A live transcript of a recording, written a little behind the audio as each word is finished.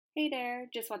Hey there,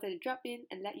 just wanted to drop in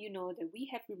and let you know that we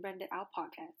have rebranded our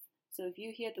podcast. So if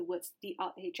you hear the words The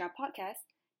Alt HR Podcast,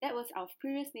 that was our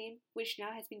previous name, which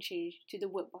now has been changed to the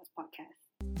Workboss Podcast.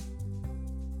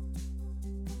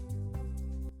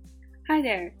 Hi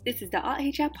there, this is the Alt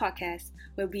HR Podcast,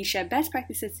 where we share best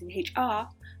practices in HR,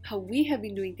 how we have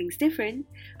been doing things different,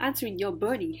 answering your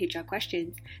burning HR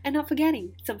questions, and not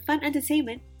forgetting some fun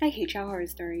entertainment like HR horror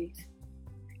stories.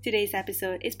 Today's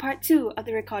episode is part 2 of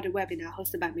the recorded webinar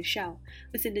hosted by Michele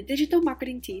within the digital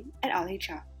marketing team at Alt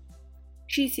HR.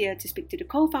 She's here to speak to the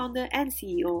co-founder and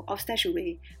CEO of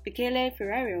Stashaway, Michele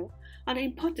Ferreiro, on the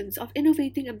importance of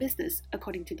innovating a business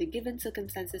according to the given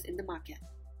circumstances in the market.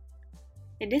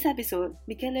 In this episode,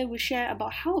 Michele will share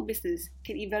about how a business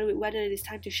can evaluate whether it is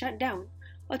time to shut down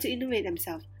or to innovate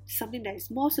themselves to something that is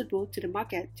more suitable to the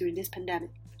market during this pandemic.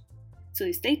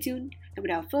 So stay tuned, and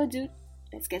without further ado,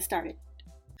 let's get started.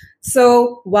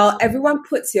 So while everyone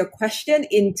puts your question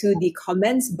into the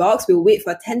comments box, we'll wait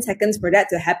for 10 seconds for that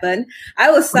to happen.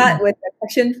 I will start with a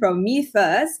question from me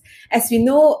first. As we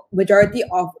know, majority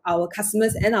of our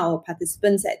customers and our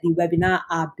participants at the webinar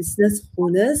are business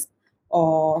owners,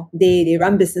 or they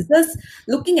run businesses.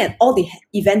 Looking at all the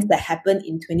events that happened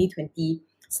in 2020,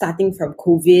 starting from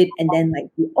COVID and then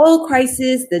like the oil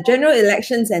crisis, the general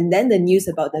elections, and then the news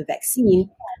about the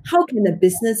vaccine, how can a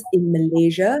business in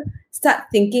Malaysia start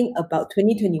thinking about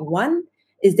 2021?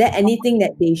 Is there anything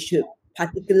that they should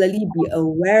particularly be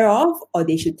aware of or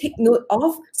they should take note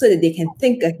of so that they can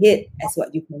think ahead, as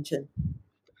what you've mentioned?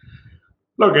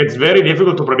 Look, it's very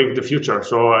difficult to predict the future.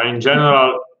 So in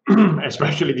general,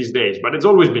 especially these days, but it's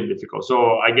always been difficult.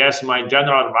 So I guess my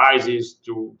general advice is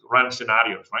to run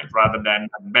scenarios, right? Rather than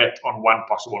bet on one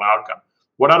possible outcome.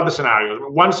 What are the scenarios?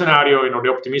 One scenario, the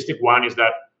optimistic one is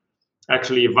that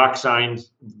actually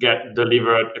vaccines get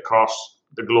delivered across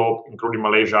the globe, including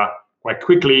Malaysia, quite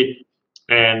quickly.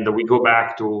 And we go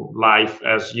back to life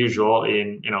as usual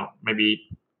in, maybe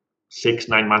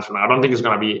 6-9 months from now. I don't think it's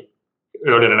going to be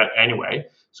earlier than that anyway.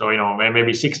 So,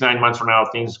 maybe 6-9 months from now,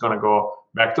 things are going to go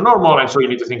back to normal. And so you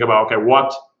need to think about, okay,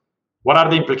 what are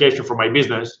the implications for my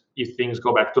business if things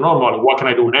go back to normal? What can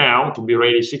I do now to be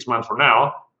ready 6 months from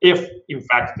now if, in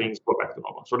fact, things go back to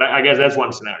normal? So I guess that's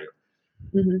one scenario.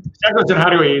 Mm-hmm. Second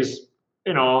scenario is,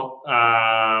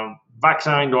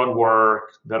 vaccine don't work.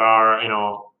 There are,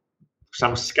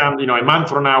 some scam. A month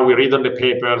from now, we read on the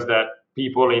papers that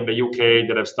people in the UK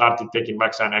that have started taking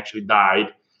vaccine actually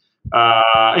died.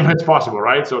 It's possible,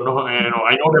 right? So no,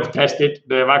 I know they've tested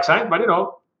the vaccine, but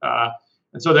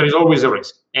and so there is always a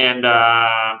risk. And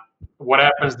what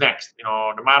happens next?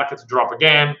 The markets drop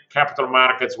again. Capital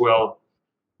markets will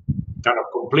kind of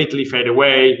completely fade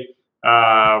away.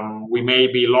 We may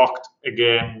be locked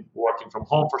again, working from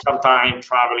home for some time.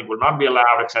 Traveling will not be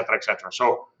allowed, etc., etc.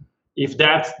 So if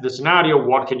that's the scenario,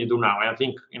 what can you do now? And I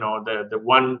think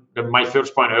my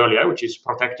first point earlier, which is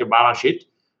protect your balance sheet.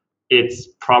 It's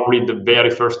probably the very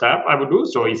first step I would do.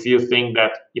 So if you think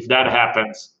that if that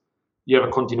happens, you have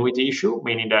a continuity issue,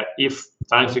 meaning that if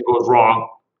something goes wrong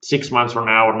 6 months from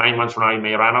now or 9 months from now, you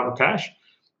may run out of cash,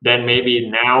 then maybe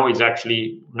now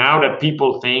that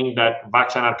people think that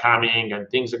vaccines are coming and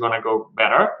things are going to go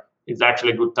better, it's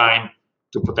actually a good time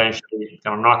to potentially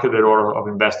kind of knock at the door of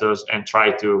investors and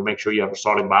try to make sure you have a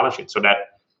solid balance sheet. So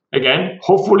that, again,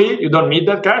 hopefully you don't need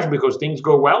that cash because things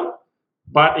go well.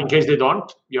 But in case they don't,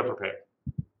 you're prepared.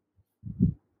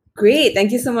 Great.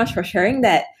 Thank you so much for sharing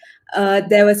that.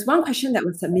 There was one question that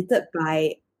was submitted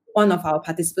by one of our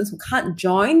participants who can't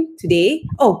join today.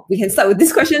 Oh, we can start with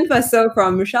this question first. So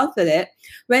from Michele Philip,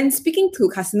 when speaking to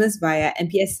customers via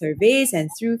NPS surveys and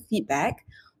through feedback,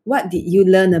 what did you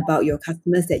learn about your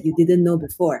customers that you didn't know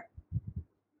before?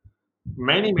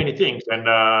 Many things.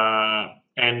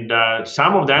 And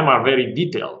some of them are very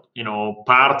detailed.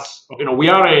 Parts. We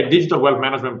are a digital wealth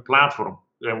management platform,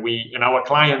 and our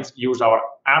clients use our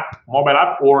app, mobile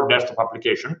app, or desktop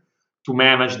application to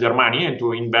manage their money and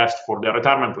to invest for their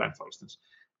retirement plan, for instance.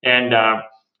 And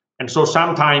so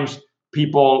sometimes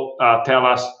people tell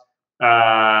us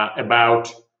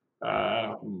about,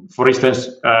 for instance,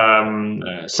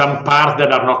 some parts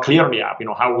that are not clear in the app.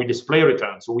 How we display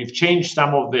returns. So we've changed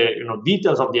some of the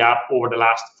details of the app over the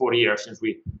last 4 years since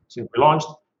we launched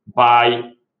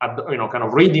by kind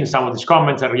of reading some of these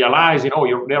comments and realizing,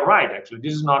 they're right. Actually,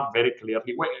 this is not very clearly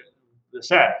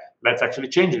said. Let's actually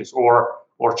change this, or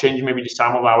change maybe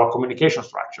some of our communication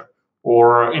structure.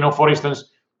 Or for instance,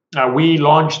 we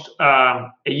launched a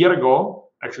year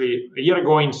ago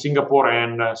in Singapore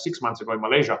and 6 months ago in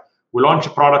Malaysia. We launched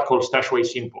a product called Stashaway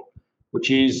Simple,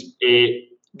 which is a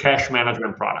cash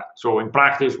management product. So in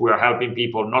practice, we are helping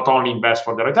people not only invest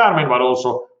for their retirement, but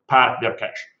also park their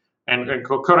cash. and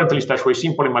currently Stashaway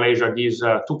Simple in Malaysia gives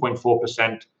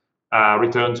 2.4%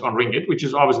 returns on ringgit, which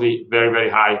is obviously very, very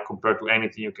high compared to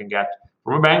anything you can get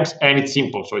from a bank, and it's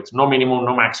simple, so it's no minimum,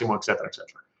 no maximum, etc., etc.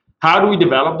 How do we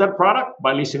develop that product?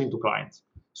 By listening to clients.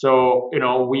 So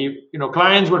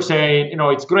clients were saying,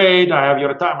 it's great. I have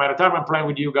my retirement plan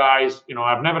with you guys.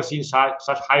 I've never seen such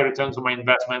high returns on my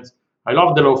investments. I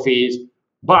love the low fees,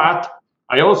 but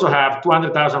I also have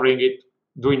 200,000 ringgit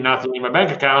doing nothing in my bank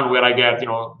account where I get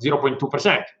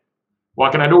 0.2%.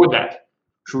 What can I do with that?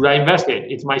 Should I invest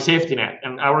it? It's my safety net.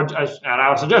 And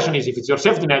our suggestion is, if it's your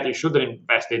safety net, you shouldn't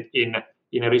invest it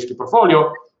in a risky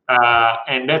portfolio.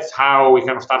 And that's how we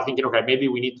kind of start thinking, okay, maybe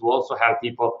we need to also help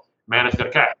people manage their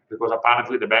cash, because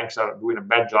apparently the banks are doing a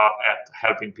bad job at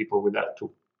helping people with that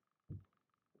too.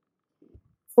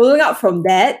 Following up from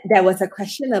that, there was a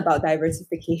question about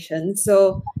diversification.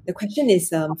 So the question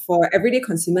is, for everyday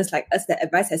consumers like us, the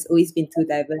advice has always been to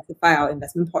diversify our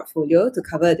investment portfolio to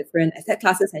cover different asset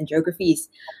classes and geographies,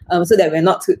 so that we're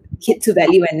not hit too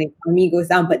badly when the economy goes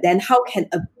down. But then how can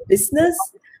a business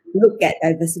look at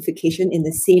diversification in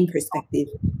the same perspective?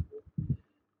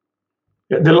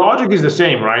 The logic is the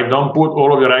same, right? Don't put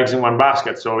all of your eggs in one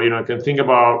basket. So, you can think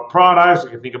about products, you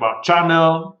can think about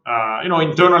channel.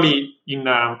 Internally in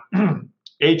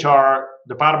HR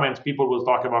departments, people will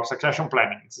talk about succession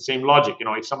planning. It's the same logic.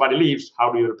 If somebody leaves,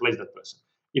 how do you replace that person?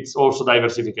 It's also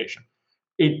diversification.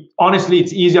 Honestly,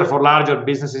 it's easier for larger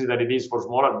businesses than it is for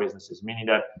smaller businesses, meaning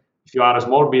that if you are a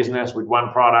small business with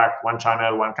one product, one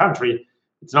channel, one country,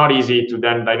 it's not easy to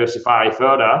then diversify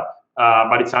further,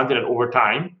 but it's something that over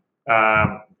time,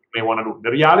 may want to do.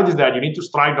 The reality is that you need to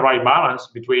strike the right balance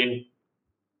between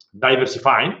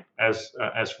diversifying, as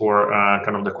for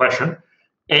kind of the question,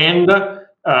 and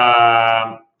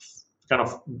kind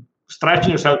of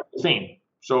stretching yourself thin.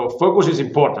 So focus is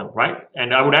important, right?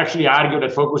 And I would actually argue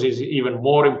that focus is even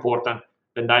more important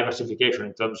than diversification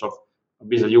in terms of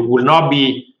business. You will not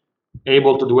be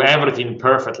able to do everything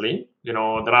perfectly. There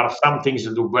are some things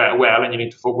you do well, and you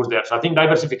need to focus there. So I think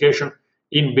diversification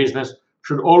in business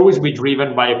should always be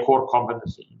driven by a core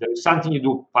competency. There is something you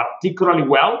do particularly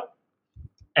well,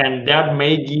 and that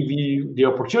may give you the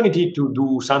opportunity to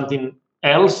do something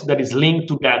else that is linked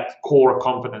to that core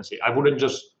competency. I wouldn't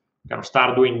just kind of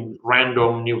start doing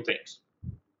random new things.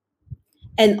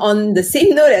 And on the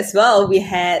same note as well, we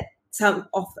had some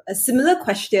of a similar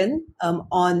question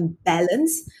on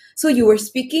balance. So you were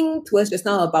speaking to us just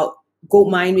now about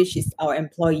goldmine, which is our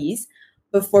employees.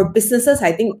 But for businesses,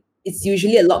 I think it's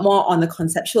usually a lot more on a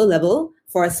conceptual level.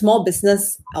 For a small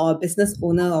business or a business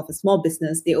owner of a small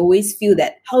business, they always feel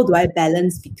that, how do I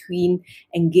balance between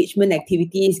engagement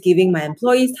activities, giving my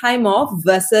employees time off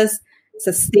versus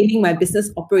sustaining my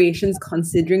business operations,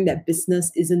 considering that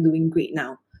business isn't doing great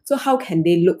now? So how can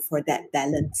they look for that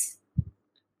balance?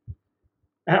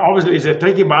 Obviously, it's a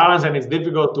tricky balance, and it's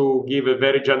difficult to give a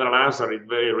very general answer. It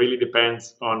really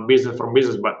depends on business from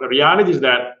business. But the reality is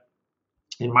that,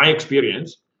 in my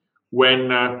experience,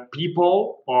 when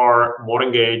people are more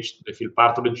engaged, they feel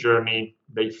part of the journey,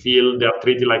 they feel they're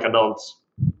treated like adults,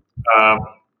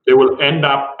 they will end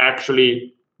up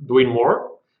actually doing more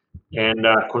and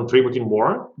contributing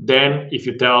more than if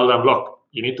you tell them, look,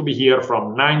 you need to be here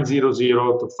from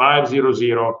 9:00 to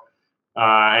 5:00,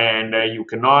 and you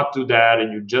cannot do that.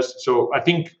 And you just, so I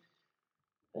think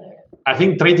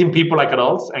treating people like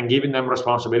adults and giving them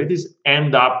responsibilities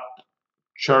end up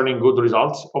churning good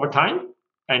results over time.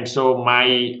 And so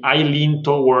I lean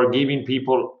toward giving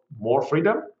people more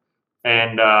freedom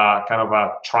and kind of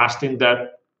trusting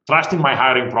my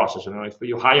hiring process. If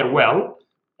you hire well,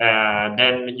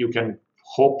 then you can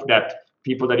hope that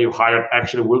people that you hire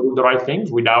actually will do the right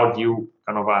things without you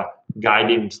kind of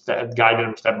guiding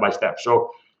them step by step.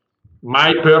 So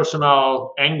my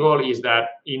personal angle is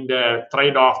that in the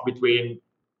trade-off between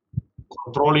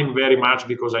controlling very much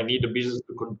because I need the business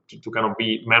to kind of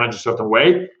be managed a certain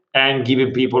way, and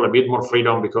giving people a bit more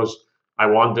freedom because I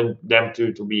want them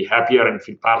to be happier and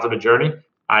feel part of the journey,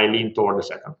 I lean toward the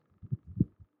second.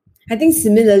 I think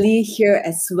similarly here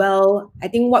as well, I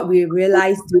think what we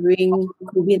realized during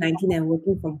COVID-19 and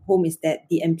working from home is that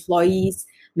the employees'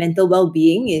 mental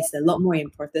well-being is a lot more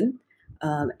important.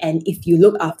 And if you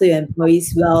look after your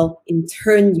employees well, in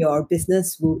turn, your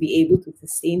business will be able to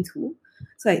sustain too.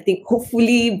 So I think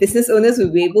hopefully business owners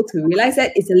will be able to realize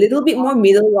that it's a little bit more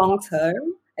middle long term.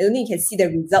 I don't think you can see the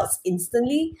results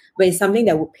instantly, but it's something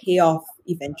that will pay off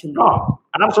eventually. Oh,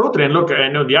 absolutely. And look,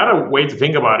 the other way to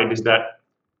think about it is that,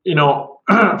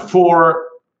 for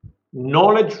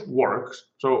knowledge works,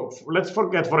 so let's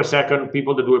forget for a second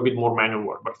people that do a bit more manual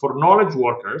work, but for knowledge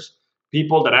workers,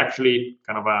 people that actually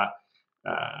kind of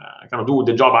kind of do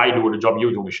the job I do, the job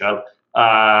you do, Michele.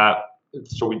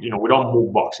 So we don't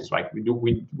move boxes, right? We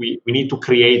need to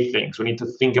create things. We need to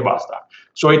think about stuff.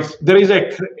 So there is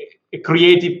a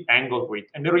creative angle to it,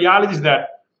 and the reality is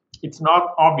that it's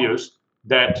not obvious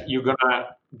that you're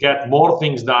gonna get more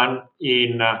things done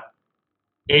in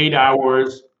 8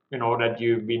 hours, that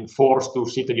you've been forced to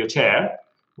sit at your chair,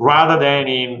 rather than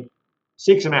in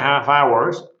 6.5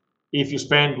 hours if you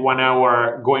spend 1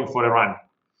 hour going for a run.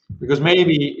 Because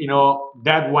maybe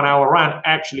that 1 hour run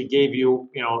actually gave you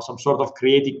some sort of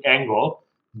creative angle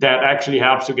that actually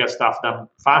helps you get stuff done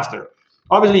faster.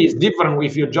 Obviously, it's different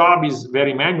if your job is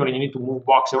very manual and you need to move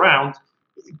box around.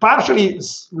 Partially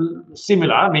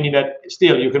similar, meaning that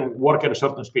still you can work at a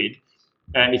certain speed.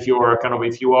 And if you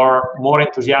are more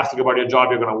enthusiastic about your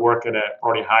job, you're going to work at a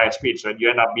probably higher speed, so you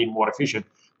end up being more efficient.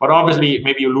 But obviously,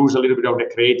 maybe you lose a little bit of the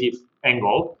creative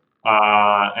angle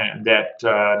and that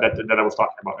I was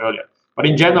talking about earlier. But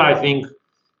in general, I think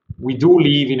we do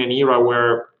live in an era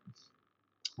where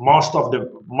most of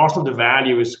the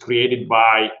value is created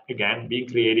by, again, being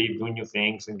creative, doing new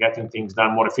things, and getting things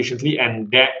done more efficiently.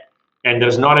 And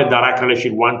there's not a direct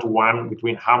relationship one-to-one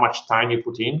between how much time you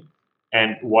put in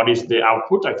and what is the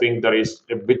output. I think there is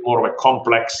a bit more of a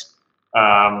complex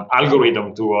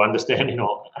algorithm to understand,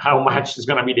 how much is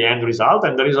going to be the end result.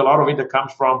 And there is a lot of it that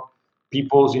comes from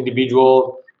people's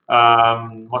individual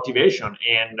motivation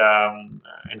and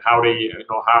how they,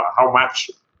 how much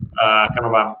kind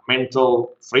of a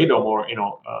mental freedom or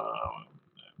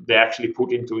they actually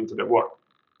put into their work.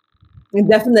 I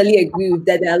definitely agree with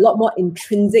that. There are a lot more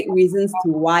intrinsic reasons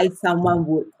to why someone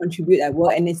would contribute at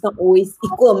work, and it's not always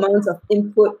equal amounts of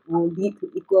input will lead to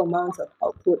equal amounts of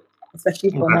output,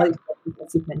 especially for knowledge,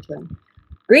 as you mentioned.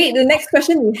 Great. The next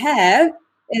question we have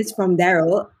is from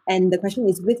Daryl, and the question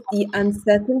is: with the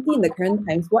uncertainty in the current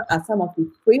times, what are some of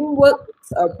the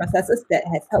frameworks or processes that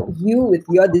has helped you with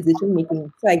your decision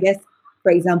making? So I guess,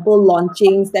 for example,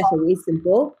 launching Stash Away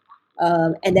Simple,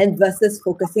 and then versus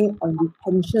focusing on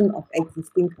retention of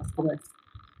existing customers.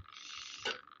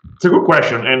 It's a good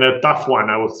question and a tough one,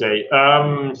 I would say.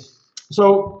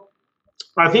 So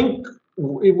I think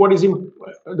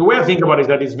the way I think about it is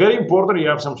that it's very important you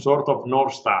have some sort of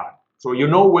North Star. So you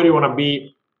know where you want to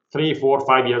be 3, 4,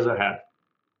 5 years ahead.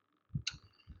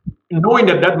 Knowing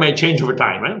that may change over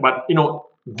time, but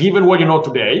given what you know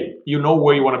today, you know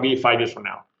where you want to be 5 years from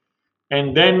now.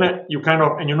 And then you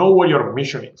know what your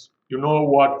mission is. You know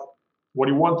what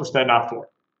you want to stand up for.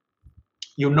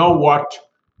 You know what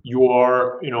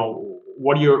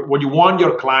what you want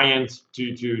your clients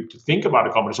to think about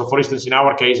the company. So, for instance, in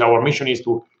our case, our mission is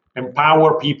to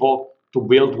empower people to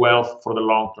build wealth for the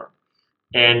long term.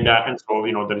 And so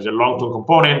there is a long-term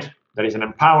component, there is an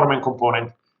empowerment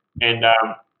component, and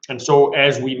so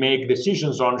as we make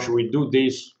decisions on should we do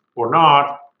this or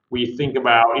not, we think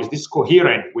about, is this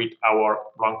coherent with our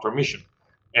long-term mission?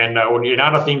 And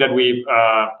another thing that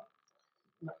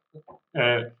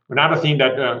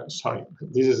sorry,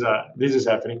 this is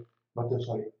happening.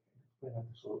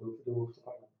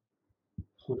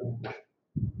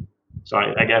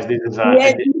 Sorry, I guess this is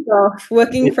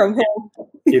working from home.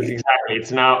 Exactly.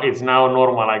 It's now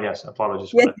normal, I guess. Apologies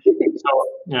for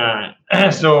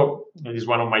that. So it is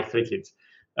one of my 3 kids,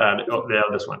 the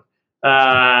eldest one.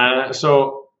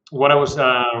 So what I was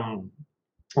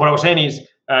saying is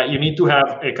you need to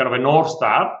have a kind of a North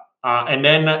Star, and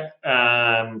then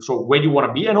so where you want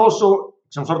to be, and also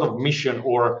some sort of mission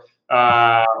or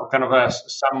kind of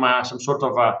some sort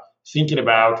of thinking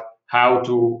about how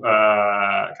to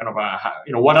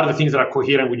what are the things that are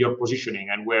coherent with your positioning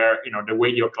and where the way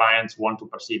your clients want to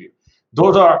perceive you.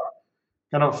 Those are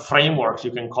kind of frameworks,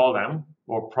 you can call them,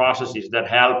 or processes that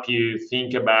help you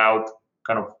think about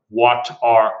kind of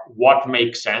what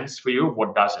makes sense for you,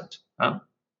 what doesn't.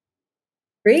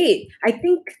 Great. I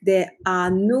think there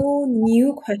are no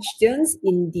new questions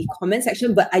in the comment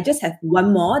section, but I just have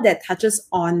one more that touches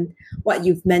on what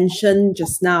you've mentioned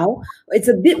just now. It's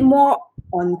a bit more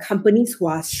on companies who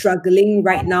are struggling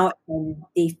right now, and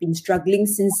they've been struggling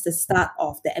since the start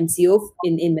of the MCO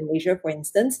in Malaysia, for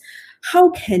instance. How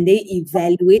can they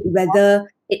evaluate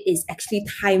whether it is actually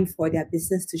time for their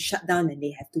business to shut down and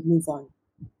they have to move on?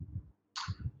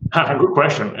 Good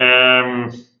question.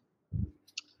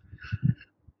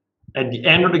 At the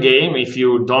end of the game, if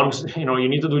you don't, you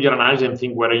need to do your analysis and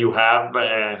think whether you have,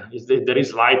 there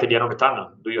is light at the end of the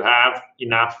tunnel. Do you have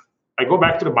enough? I go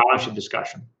back to the balance sheet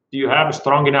discussion. Do you have a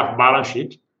strong enough balance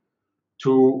sheet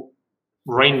to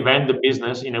reinvent the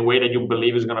business in a way that you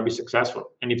believe is going to be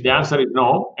successful? And if the answer is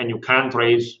no, and you can't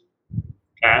raise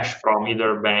cash from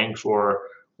either banks or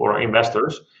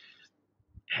investors,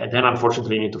 then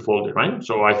unfortunately you need to fold it, right?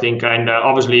 So I think, and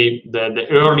obviously the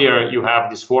earlier you have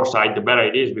this foresight, the better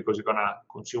it is, because you're gonna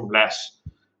consume less,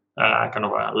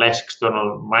 less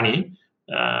external money.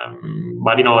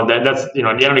 But that's at the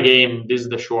end of the game, this is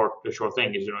the short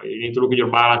thing is, you need to look at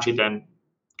your balance sheet and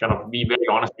kind of be very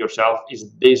honest with yourself.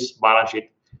 Is this balance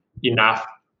sheet enough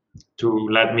to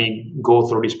let me go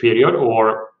through this period,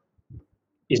 or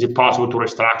is it possible to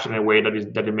restructure in a way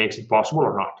that it makes it possible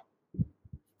or not?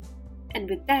 And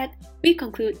with that, we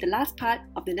conclude the last part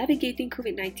of the Navigating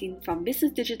COVID-19 from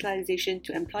Business Digitalisation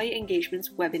to Employee Engagement's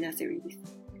webinar series.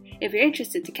 If you're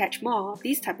interested to catch more of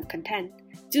these type of content,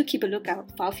 do keep a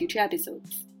lookout for our future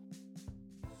episodes.